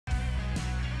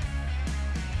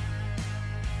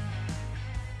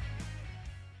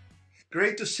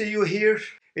Great to see you here.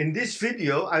 In this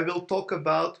video, I will talk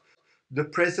about the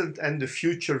present and the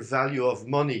future value of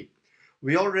money.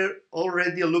 We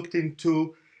already looked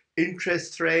into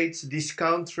interest rates,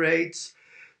 discount rates,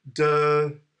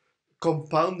 the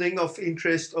compounding of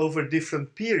interest over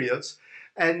different periods,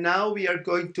 and now we are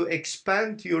going to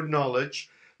expand your knowledge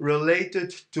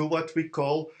related to what we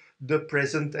call the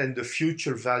present and the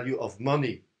future value of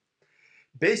money.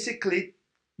 Basically,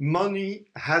 money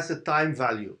has a time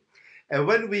value. And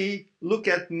when we look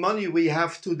at money we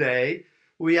have today,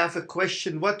 we have a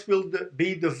question: what will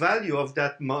be the value of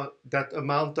that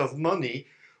amount of money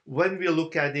when we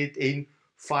look at it in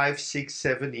 5, 6,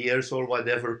 7 years, or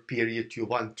whatever period you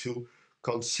want to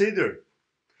consider?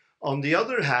 On the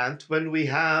other hand, when we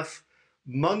have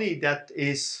money that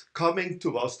is coming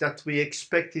to us that we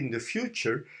expect in the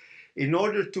future, in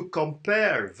order to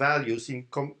compare values,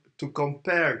 to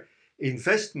compare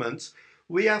investments,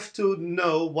 we have to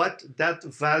know what that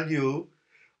value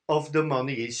of the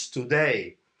money is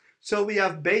today. So we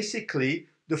have basically,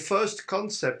 the first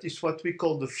concept is what we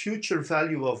call the future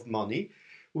value of money.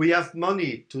 We have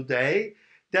money today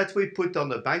that we put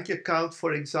on a bank account,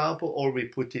 for example, or we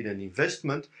put in an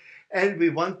investment, and we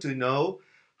want to know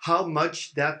how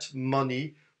much that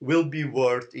money will be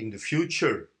worth in the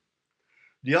future.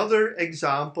 The other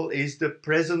example is the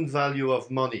present value of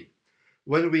money.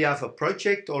 When we have a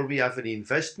project or we have an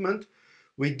investment,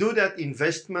 we do that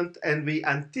investment and we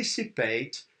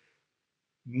anticipate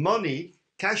money,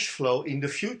 cash flow in the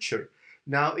future.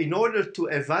 Now, in order to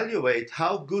evaluate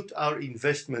how good our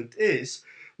investment is,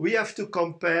 we have to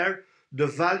compare the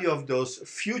value of those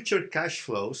future cash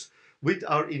flows with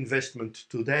our investment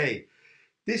today.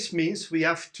 This means we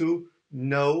have to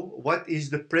know what is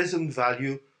the present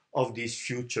value of these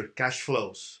future cash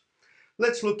flows.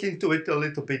 Let's look into it a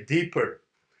little bit deeper.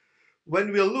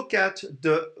 When we look at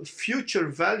the future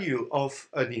value of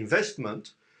an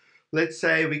investment, let's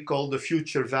say we call the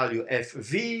future value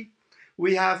FV,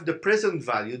 we have the present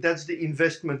value, that's the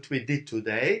investment we did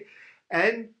today,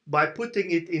 and by putting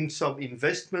it in some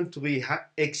investment, we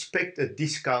expect a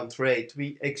discount rate,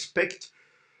 we expect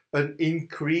an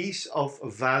increase of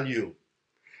value.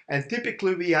 And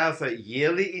typically we have a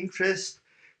yearly interest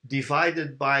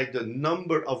divided by the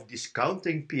number of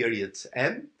discounting periods,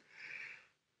 M.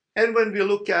 And when we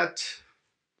look at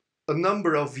a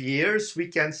number of years, we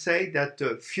can say that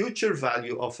the future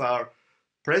value of our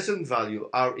present value,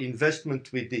 our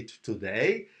investment we did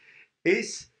today,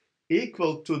 is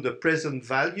equal to the present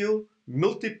value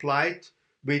multiplied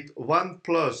with 1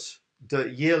 plus the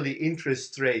yearly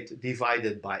interest rate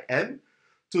divided by M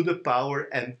to the power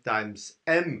M times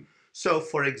M. So,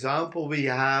 for example, we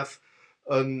have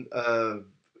an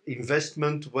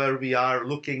investment where we are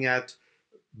looking at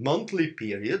monthly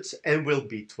periods, and will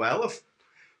be 12.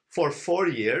 For 4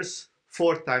 years,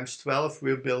 4 times 12,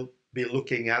 we will be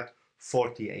looking at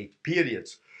 48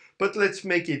 periods. But let's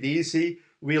make it easy.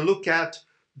 We look at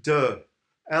the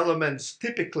elements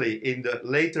typically in the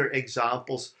later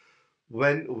examples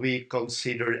when we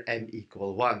consider m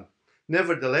equal 1.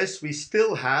 Nevertheless, we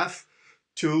still have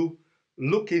to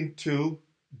look into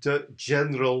the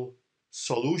general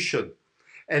solution.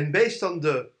 And based on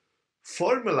the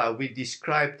formula we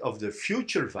described of the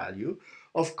future value,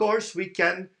 of course, we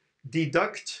can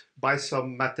deduct by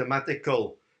some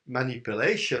mathematical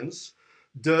manipulations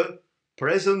the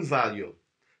present value.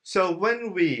 So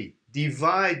when we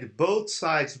divide both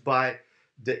sides by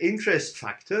the interest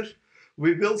factor,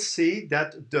 we will see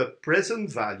that the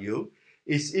present value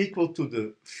is equal to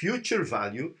the future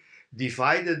value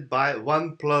divided by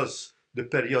 1 plus the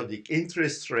periodic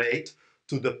interest rate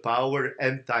to the power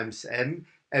m times m.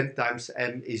 M times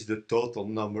m is the total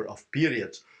number of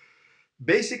periods.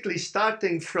 Basically,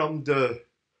 starting from the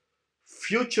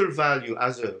future value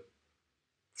as a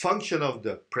function of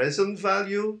the present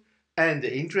value and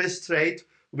the interest rate,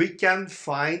 we can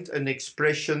find an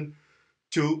expression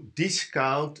to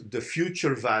discount the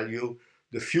future value,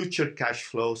 the future cash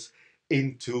flows,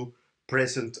 into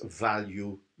present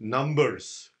value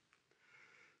numbers.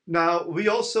 Now, we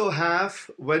also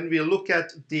have, when we look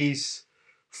at these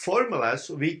formulas,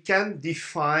 we can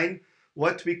define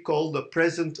what we call the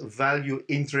present value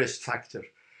interest factor.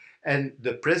 And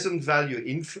the present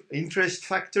value interest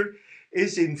factor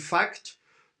is in fact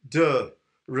the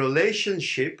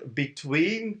relationship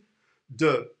between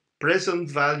the present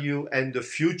value and the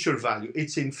future value.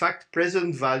 It's in fact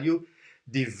present value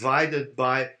divided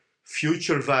by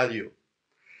future value.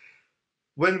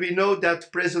 When we know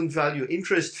that present value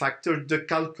interest factor, the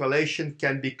calculation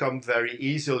can become very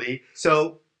easily.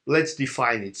 So let's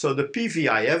define it. So the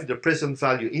PVIF, the present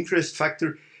value interest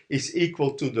factor, is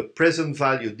equal to the present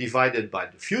value divided by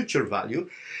the future value.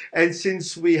 And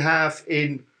since we have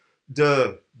in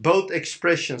the both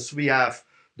expressions, we have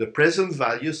the present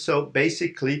value, so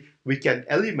basically we can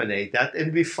eliminate that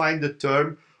and we find the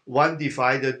term 1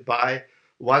 divided by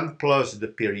 1 plus the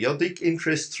periodic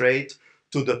interest rate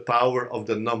to the power of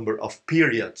the number of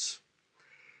periods.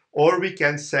 Or we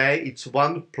can say it's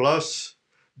 1 plus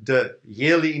the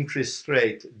yearly interest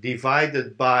rate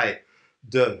divided by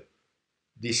the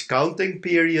discounting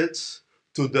periods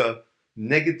to the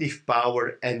negative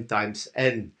power n times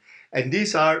n. And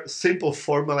these are simple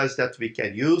formulas that we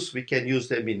can use. We can use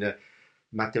them in a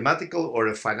mathematical or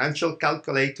a financial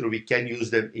calculator. We can use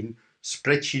them in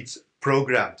spreadsheets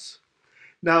programs.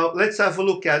 Now let's have a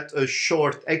look at a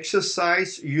short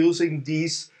exercise using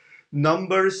these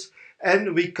numbers,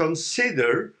 and we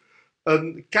consider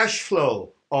a cash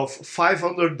flow of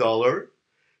 $500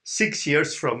 6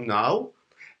 years from now,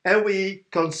 and we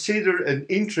consider an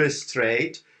interest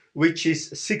rate which is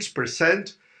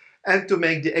 6%, and to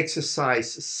make the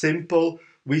exercise simple,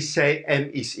 we say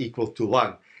m is equal to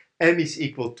 1. M is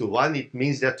equal to 1, it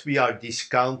means that we are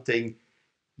discounting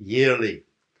yearly.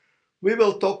 We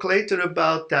will talk later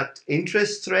about that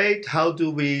interest rate. How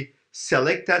do we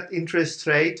select that interest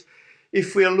rate?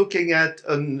 If we are looking at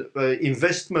an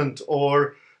investment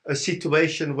or a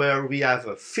situation where we have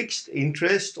a fixed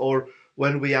interest, or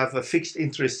when we have a fixed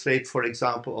interest rate, for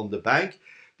example, on the bank,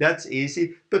 that's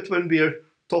easy. But when we are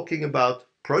talking about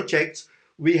projects,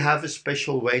 we have a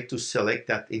special way to select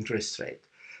that interest rate.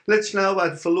 Let's now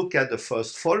have a look at the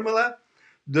first formula.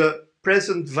 The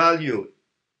present value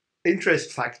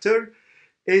interest factor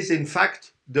is in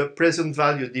fact the present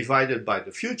value divided by the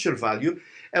future value,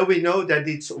 and we know that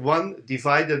it's 1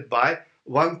 divided by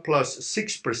 1 plus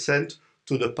 6%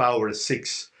 to the power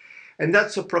 6, and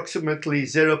that's approximately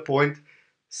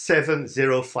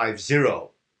 0.7050.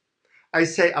 I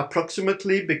say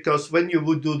approximately because when you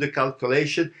would do the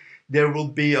calculation, there will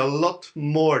be a lot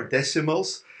more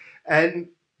decimals, and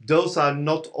those are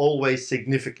not always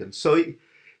significant. So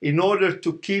in order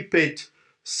to keep it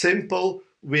simple,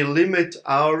 we limit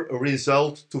our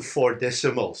result to 4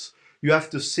 decimals. You have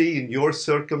to see in your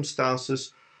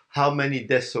circumstances how many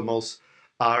decimals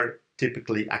are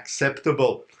typically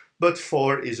acceptable, but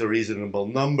 4 is a reasonable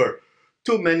number.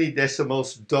 Too many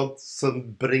decimals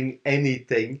doesn't bring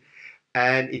anything,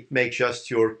 and it makes just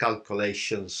your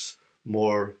calculations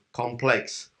more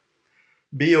complex.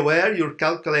 Be aware your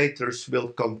calculators will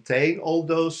contain all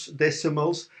those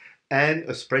decimals, and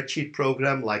a spreadsheet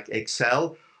program like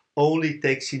Excel only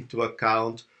takes into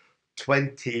account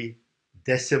 20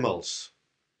 decimals.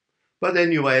 But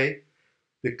anyway,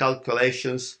 the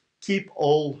calculations keep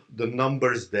all the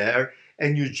numbers there,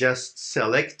 and you just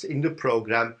select in the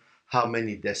program how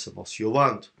many decimals you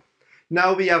want.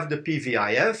 Now we have the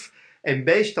PVIF, and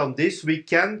based on this we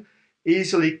can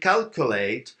easily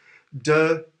calculate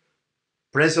the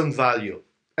present value.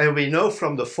 And we know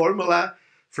from the formula,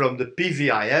 from the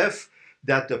PVIF,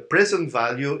 that the present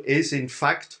value is in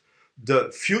fact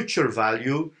the future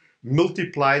value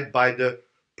multiplied by the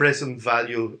present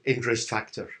value interest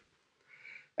factor.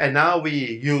 And now we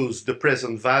use the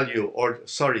present value, or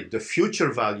sorry, the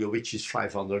future value, which is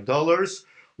 $500.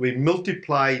 We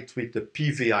multiply it with the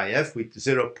PVIF with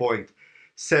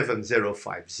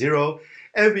 0.7050,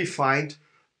 and we find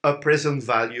a present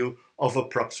value of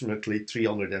approximately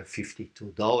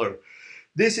 $352.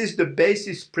 This is the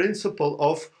basis principle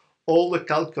of all the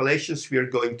calculations we are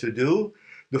going to do.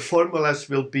 The formulas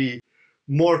will be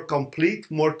more complete,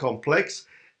 more complex,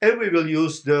 and we will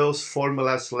use those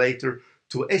formulas later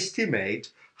to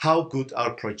estimate how good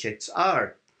our projects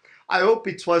are. I hope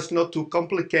it was not too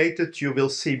complicated. You will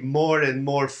see more and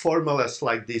more formulas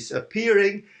like this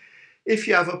appearing. If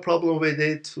you have a problem with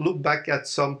it, look back at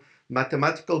some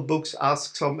mathematical books,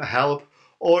 ask some help,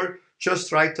 or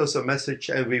just write us a message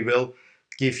and we will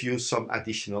give you some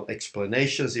additional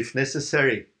explanations if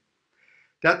necessary.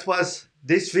 That was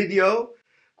this video.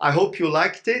 I hope you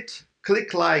liked it.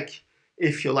 Click like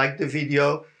if you like the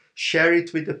video. Share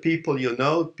it with the people you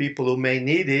know, people who may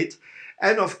need it.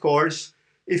 And of course,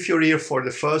 if you're here for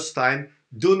the first time,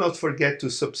 do not forget to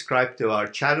subscribe to our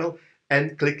channel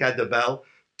and click at the bell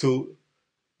to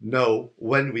know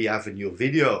when we have a new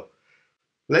video.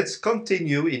 Let's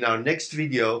continue in our next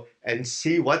video and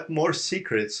see what more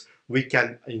secrets we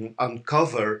can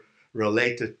uncover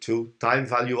related to time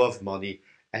value of money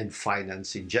and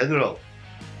finance in general.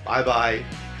 Bye bye.